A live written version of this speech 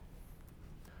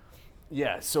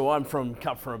Yeah, so I'm from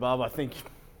Cup from Above. I think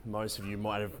most of you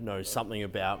might have know something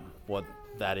about what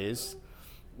that is,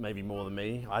 maybe more than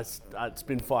me. It's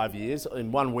been 5 years.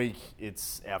 In 1 week,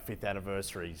 it's our 5th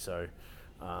anniversary, so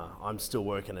I'm still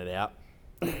working it out.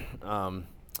 um,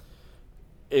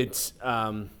 it's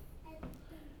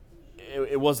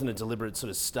it wasn't a deliberate sort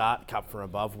of start. Cup from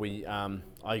Above.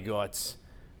 I got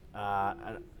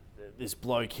this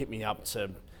bloke hit me up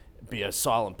to be a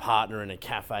silent partner in a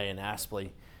cafe in Aspley,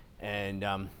 and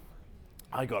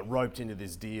I got roped into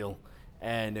this deal,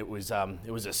 and it was a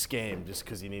scam just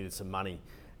because he needed some money,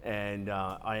 and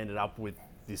I ended up with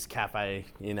this cafe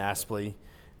in Aspley,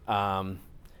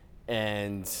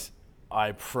 and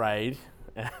I prayed.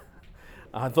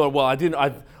 I thought, well, I didn't.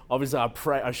 I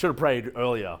should have prayed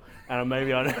earlier, and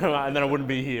maybe and then I wouldn't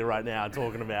be here right now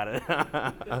talking about it.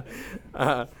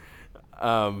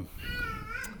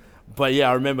 But yeah,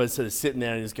 I remember sort of sitting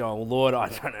there and just going, well, Lord, I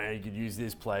don't know how you could use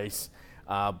this place,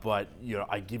 but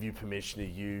I give you permission to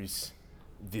use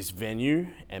this venue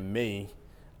and me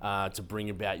to bring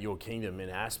about your kingdom in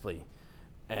Aspley.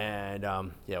 And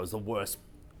it was the worst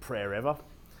prayer ever.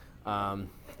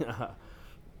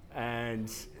 And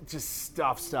just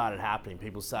stuff started happening.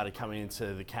 People started coming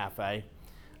into the cafe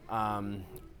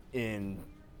in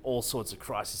all sorts of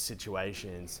crisis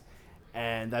situations,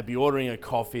 and they'd be ordering a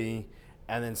coffee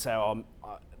and then say,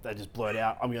 they just blurt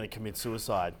out, I'm going to commit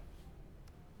suicide.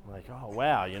 I'm like, oh,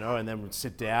 wow, and then we'd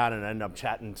sit down and end up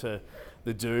chatting to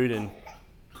the dude. And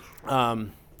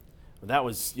that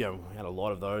was, we had a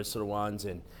lot of those sort of ones.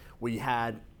 And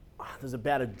there's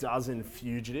about a dozen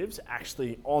fugitives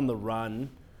actually on the run.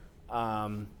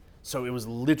 So it was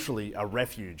literally a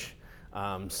refuge.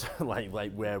 So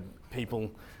like where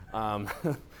people,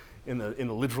 in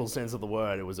the literal sense of the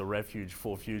word, it was a refuge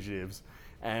for fugitives.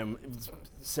 And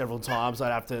several times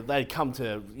they'd come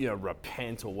to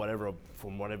repent or whatever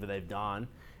from whatever they've done,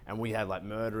 and we had like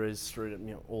murderers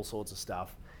through all sorts of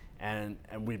stuff, and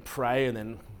we'd pray, and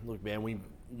then look, man,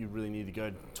 you really need to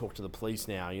go talk to the police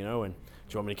now, and do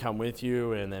you want me to come with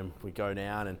you? And then we'd go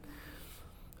down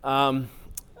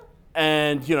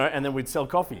and then we'd sell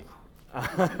coffee.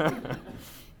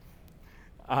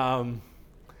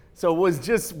 So it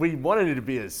was we wanted it to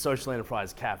be a social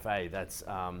enterprise cafe. That's,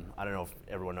 I don't know if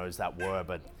everyone knows that word,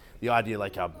 but the idea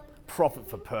like a profit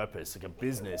for purpose, like a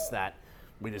business that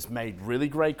we just made really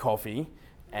great coffee,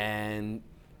 and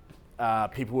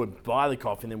people would buy the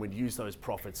coffee and then we'd use those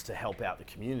profits to help out the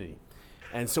community.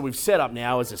 And so we've set up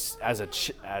now as a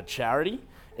charity.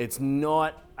 It's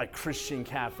not a Christian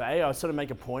cafe. I sort of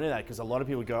make a point of that because a lot of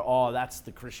people go, oh, that's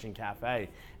the Christian cafe.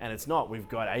 And it's not. We've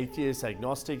got atheists,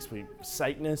 agnostics,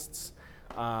 Satanists,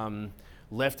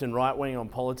 left and right wing on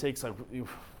politics. Like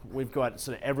we've got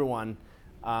sort of everyone,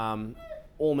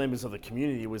 all members of the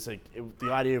community.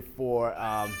 The idea for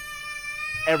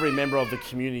every member of the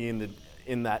community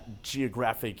in that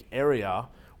geographic area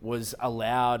was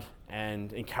allowed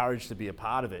and encouraged to be a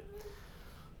part of it.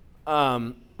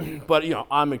 But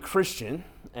I'm a Christian,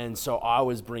 and so I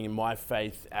was bringing my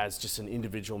faith as just an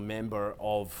individual member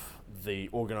of the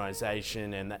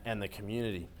organization and the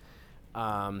community,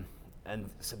 and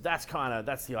so that's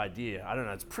the idea. I don't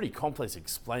know; it's pretty complex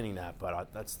explaining that,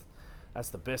 but that's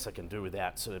the best I can do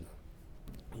without sort of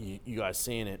you guys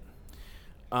seeing it.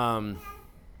 And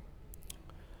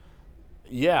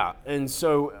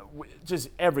so just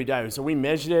every day. So we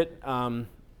measured it.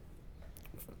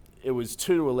 It was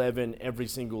 2 to 11 every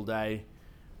single day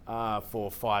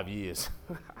for 5 years.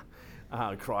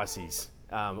 Crises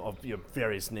of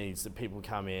various needs that people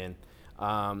come in.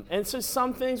 And so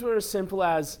some things were as simple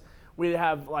as we'd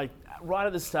have, like, right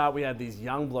at the start, we had these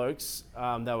young blokes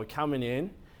that were coming in,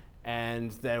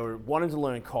 and they were wanting to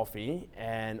learn coffee,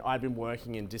 and I'd been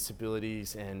working in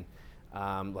disabilities and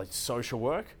like social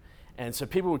work. And so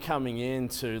people were coming in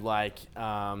to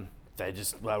they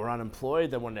were unemployed,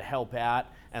 they wanted to help out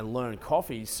and learn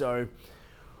coffee. So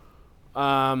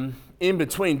in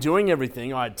between doing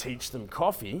everything, I'd teach them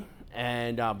coffee.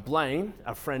 And Blaine,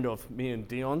 a friend of me and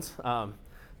Dion's,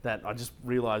 that I just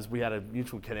realized we had a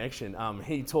mutual connection,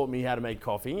 he taught me how to make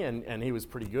coffee, and he was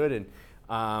pretty good.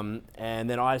 And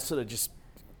then I sort of just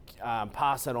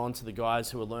passed that on to the guys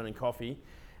who were learning coffee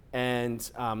and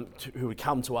who would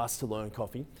come to us to learn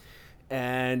coffee.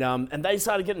 And they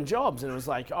started getting jobs, and it was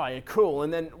like, oh, yeah, cool.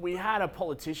 And then we had a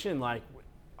politician, like,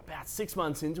 about 6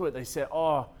 months into it, they said,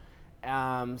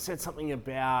 said something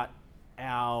about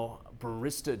our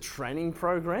barista training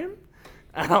program.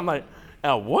 And I'm like,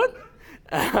 our what?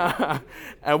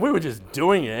 And we were just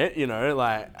doing it, and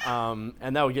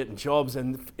they were getting jobs.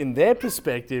 And in their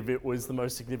perspective, it was the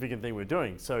most significant thing we're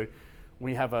doing. So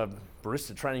we have a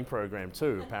barista training program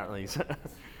too, apparently.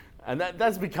 And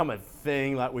that's become a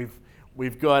thing. Like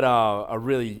we've got a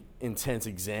really intense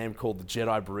exam called the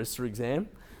Jedi Barista exam.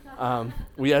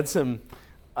 We had some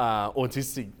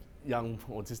young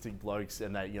autistic blokes,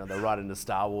 and they're right into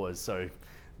Star Wars, so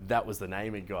that was the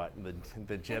name it got,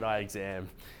 the Jedi exam.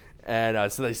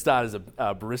 And so they start as a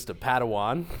barista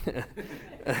Padawan.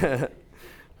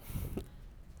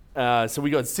 So we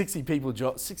got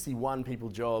 61 people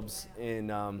jobs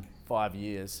in 5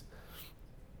 years.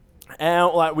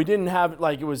 And we didn't have,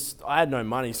 I had no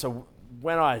money. So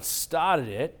when I started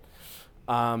it,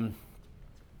 the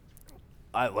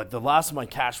last of my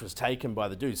cash was taken by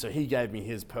the dude. So he gave me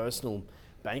his personal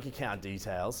bank account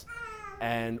details,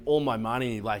 and all my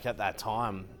money, at that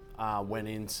time, went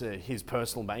into his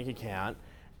personal bank account,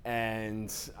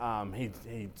 and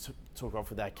he took off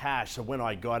with that cash. So when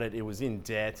I got it, it was in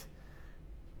debt.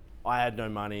 I had no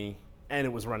money, and it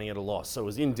was running at a loss. So it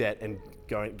was in debt and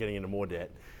getting into more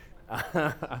debt.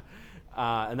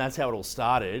 And that's how it all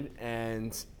started.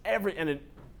 And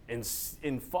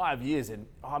in 5 years,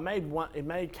 it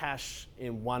made cash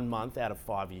in 1 month out of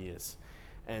 5 years.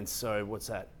 And so what's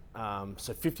that?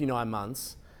 So 59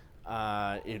 months,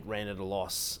 it ran at a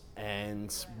loss.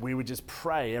 And we would just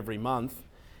pray every month,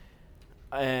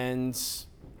 and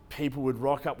people would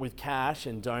rock up with cash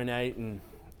and donate, and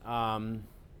I'm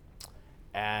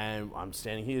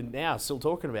standing here now still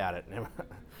talking about it.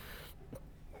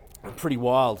 Pretty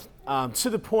wild, to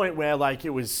the point where it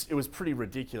was pretty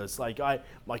ridiculous. My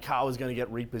car was going to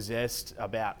get repossessed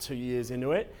about 2 years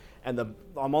into it, and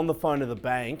I'm on the phone to the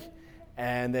bank,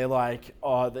 and they're like,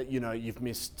 "Oh, you've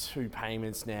missed 2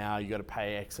 payments now. You got to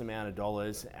pay X amount of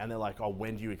dollars." And they're like, "Oh,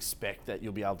 when do you expect that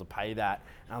you'll be able to pay that?"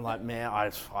 And I'm like, "Man,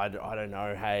 I don't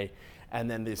know. Hey."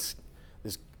 And then this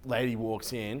lady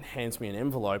walks in, hands me an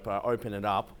envelope. I open it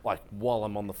up while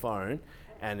I'm on the phone,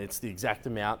 and it's the exact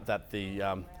amount that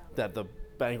the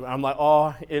bank. I'm like,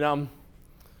 "Oh, it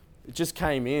just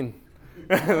came in."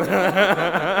 And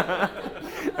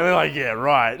they're like, "Yeah,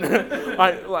 right."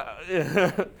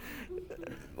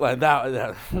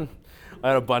 That I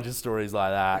had a bunch of stories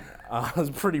like that. It was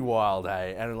pretty wild,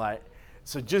 hey. And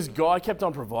so just God kept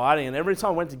on providing, and every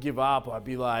time I went to give up, I'd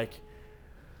be like,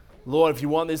 "Lord, if you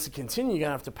want this to continue, you're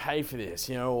gonna have to pay for this,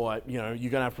 or you're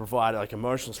gonna have to provide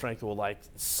emotional strength, or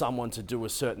someone to do a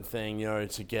certain thing,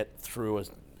 to get through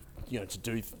to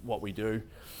do what we do."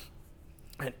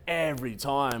 And every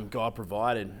time God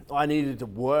provided. I needed to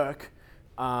work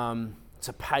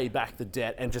to pay back the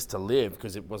debt and just to live,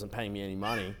 because it wasn't paying me any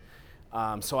money.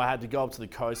 So I had to go up to the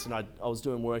coast, and I was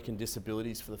doing work in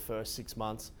disabilities for the first 6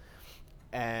 months.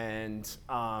 And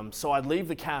so I'd leave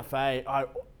the cafe. I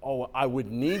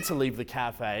would need to leave the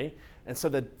cafe. And so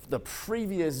the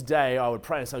previous day I would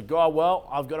pray and say, "God, well,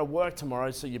 I've got to work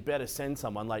tomorrow, so you better send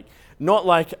someone." Not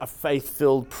like a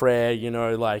faith-filled prayer,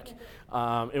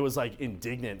 it was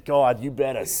indignant. "God, you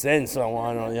better send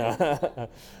someone."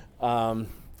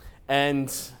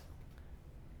 And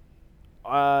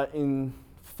in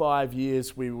 5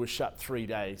 years, we were shut 3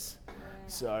 days.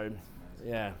 So,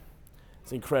 yeah,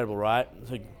 it's incredible, right?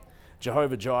 So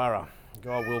Jehovah Jireh,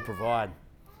 God will provide.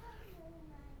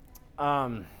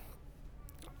 I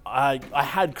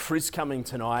had Chris coming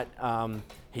tonight.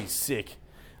 He's sick,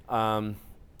 and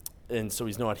so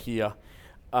he's not here.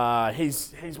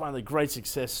 He's one of the great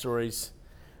success stories.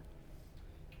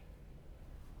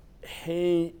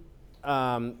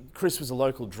 Chris was a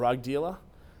local drug dealer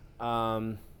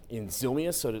in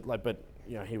Zilmia, but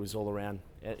he was all around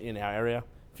in our area.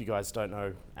 If you guys don't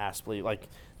know Aspley, you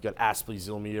got Aspley,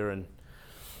 Zilmia, and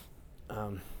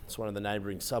it's one of the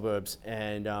neighbouring suburbs.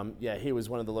 And he was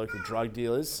one of the local drug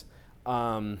dealers.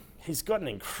 He's got an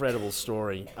incredible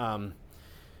story.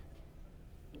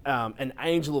 An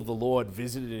angel of the Lord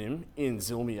visited him in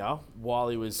Zilmia while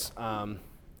he was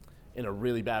in a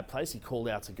really bad place. He called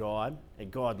out to God,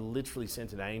 and God literally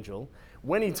sent an angel.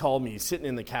 When he told me, he's sitting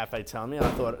in the cafe telling me,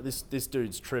 I thought, this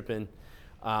dude's tripping.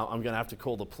 I'm going to have to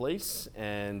call the police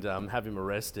and have him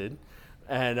arrested.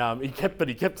 And he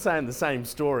kept saying the same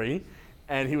story,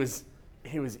 and he was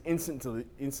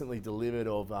instantly delivered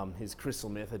of his crystal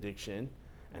meth addiction,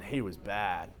 and he was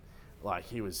bad,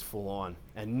 he was full on.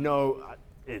 And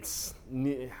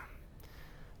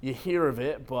you hear of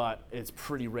it, but it's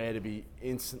pretty rare to be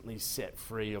instantly set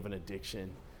free of an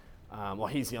addiction.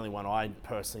 He's the only one I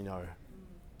personally know.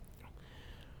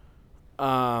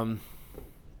 Now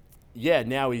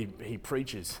he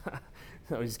preaches.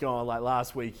 So he's gone.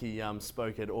 Last week, he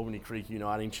spoke at Albany Creek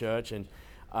Uniting Church, and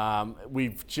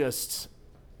we've just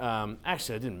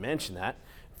actually I didn't mention that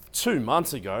 2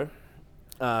 months ago,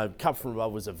 Cup From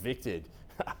Above was evicted.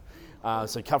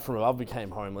 So Cup From Above became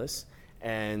homeless,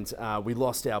 and we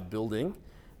lost our building.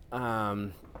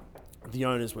 the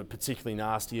owners were particularly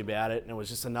nasty about it, and it was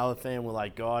just another thing. We're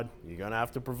like, God, you're going to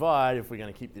have to provide if we're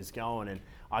going to keep this going. And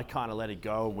I kind of let it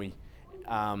go. We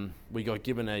got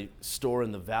given a store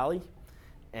in the valley,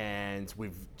 and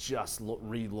we've just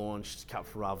relaunched Cup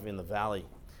for Love in the valley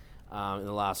in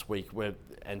the last week.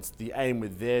 And the aim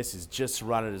with this is just to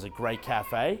run it as a great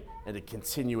cafe and to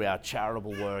continue our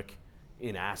charitable work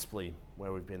in Aspley,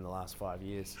 where we've been the last 5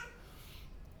 years,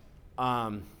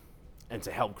 and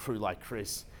to help crew like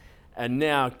Chris. And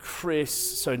now Chris,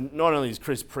 so not only is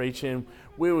Chris preaching,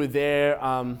 we were there,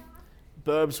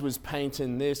 Burbs was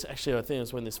painting this. Actually, I think it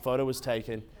was when this photo was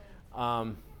taken.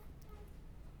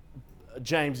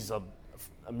 James is a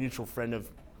mutual friend of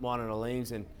mine and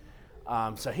Eileen's, and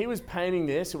so he was painting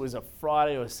this. It was a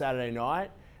Friday or a Saturday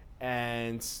night,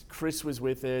 and Chris was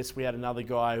with us. We had another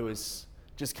guy who was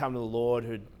just come to the Lord,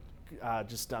 who'd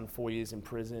just done 4 years in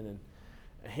prison,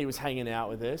 and he was hanging out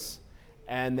with us.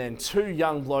 And then two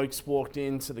young blokes walked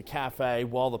into the cafe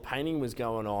while the painting was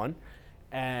going on,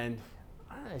 and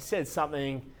I don't know, said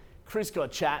something. Chris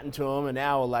got chatting to him. An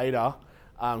hour later,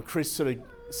 Chris sort of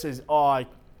says, "Oh,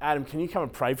 Adam, can you come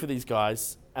and pray for these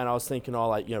guys?" And I was thinking,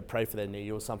 pray for their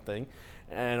knee or something.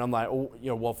 And I'm like, "Oh,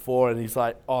 what for?" And he's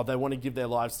like, "Oh, they want to give their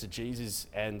lives to Jesus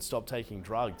and stop taking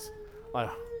drugs." I'm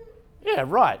like, yeah,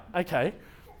 right, okay.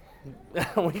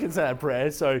 We can say that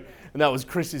prayer. And that was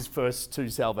Chris's first two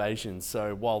salvations.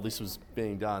 So while this was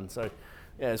being done, so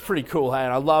yeah, it's pretty cool. Hey,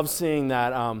 and I love seeing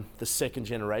that the second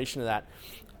generation of that.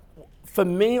 For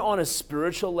me, on a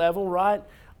spiritual level, right?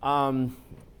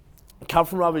 Cup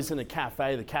from Love isn't a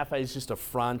cafe. The cafe is just a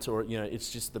front, or it's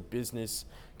just the business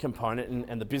component,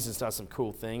 and the business does some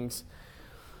cool things.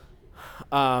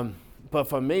 But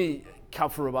for me,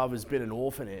 Cup from Above has been an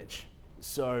orphanage.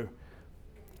 So.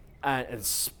 And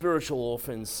spiritual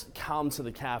orphans come to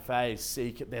the cafe,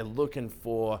 they're looking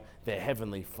for their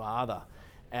Heavenly Father.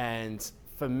 And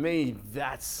for me,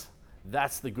 that's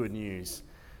the good news.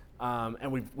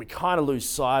 And we kind of lose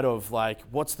sight of,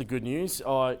 what's the good news?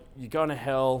 Oh, you're going to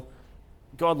hell,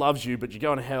 God loves you, but you're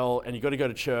going to hell and you've got to go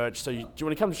to church. So do you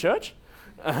want to come to church?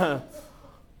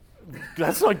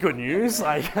 That's not good news.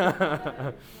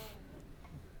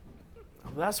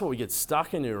 That's what we get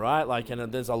stuck into, right?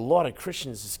 And there's a lot of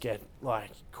Christians just get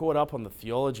caught up on the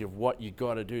theology of what you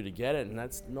got to do to get it, and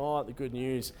that's not the good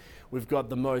news. We've got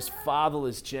the most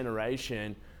fatherless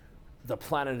generation the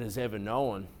planet has ever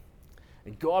known,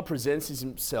 and God presents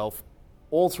himself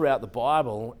all throughout the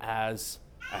Bible as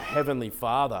a heavenly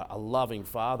Father, a loving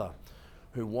Father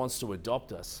who wants to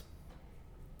adopt us.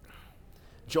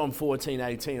 John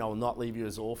 14:18, I will not leave you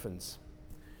as orphans.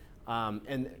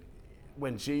 And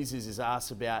when Jesus is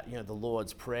asked about the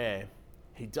Lord's Prayer,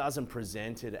 he doesn't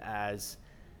present it as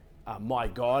my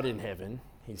God in heaven.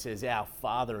 He says our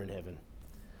Father in heaven.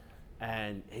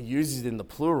 And he uses it in the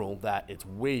plural, that it's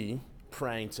we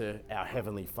praying to our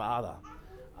Heavenly Father.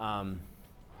 And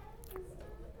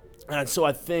so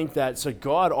I think so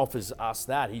God offers us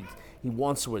that. He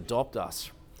wants to adopt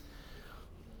us.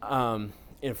 In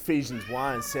Ephesians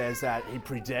 1, it says that he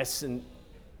predestined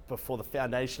before the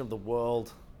foundation of the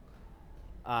world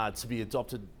to be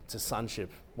adopted to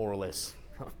sonship, more or less.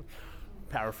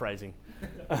 Paraphrasing.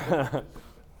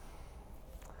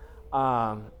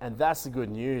 And that's the good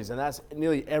news. And that's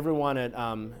nearly everyone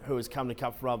who has come to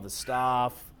Cup for Love, the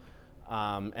staff,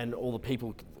 and all the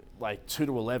people 2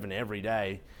 to 11 every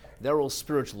day, they're all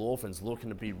spiritual orphans looking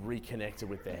to be reconnected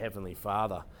with their Heavenly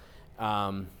Father.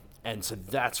 And so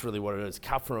that's really what it is.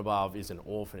 Cup from Above is an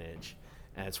orphanage,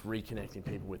 and it's reconnecting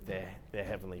people with their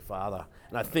Heavenly Father.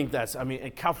 And I think a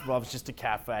Cup from Above is just a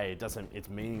cafe. It's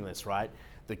meaningless, right?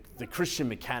 The Christian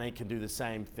mechanic can do the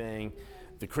same thing.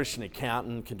 The Christian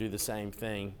accountant can do the same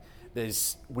thing.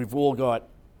 We've all got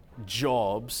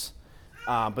jobs,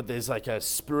 but there's a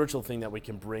spiritual thing that we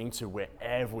can bring to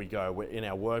wherever we go. We're in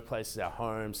our workplaces, our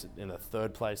homes, in the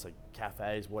third place,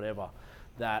 cafes, whatever,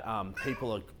 that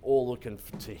people are all looking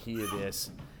to hear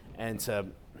this and to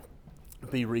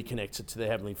be reconnected to their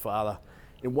Heavenly Father.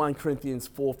 In 1 Corinthians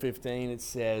 4:15, it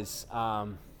says, let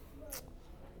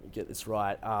me get this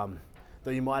right, though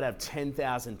you might have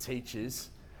 10,000 teachers,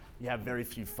 you have very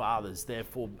few fathers.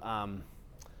 Therefore,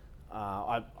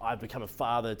 I've become a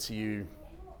father to you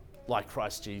like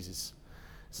Christ Jesus.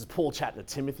 This is Paul chatting to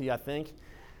Timothy, I think.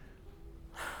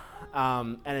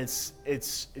 And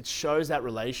it shows that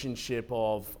relationship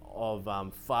of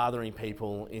fathering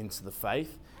people into the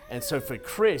faith. And so for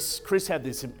Chris had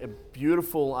this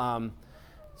beautiful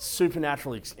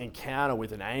supernatural encounter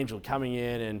with an angel coming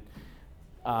in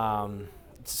and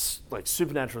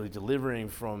supernaturally delivering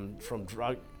from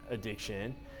drug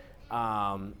addiction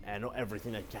and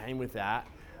everything that came with that.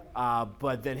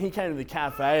 But then he came to the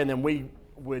cafe, and then we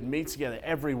would meet together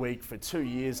every week for 2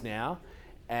 years now,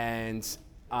 and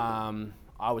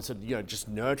I would sort of, just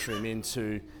nurture him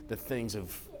into the things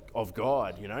of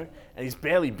God, and he's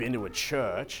barely been to a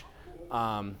church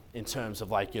in terms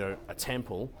of like, a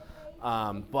temple,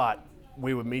 but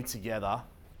we would meet together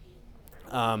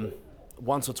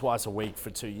once or twice a week for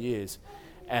 2 years,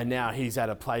 and now he's at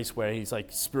a place where he's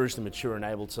like spiritually mature and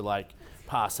able to like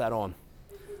pass that on.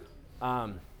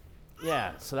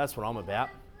 So that's what I'm about.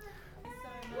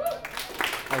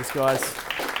 Thanks, guys.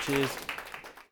 Cheers.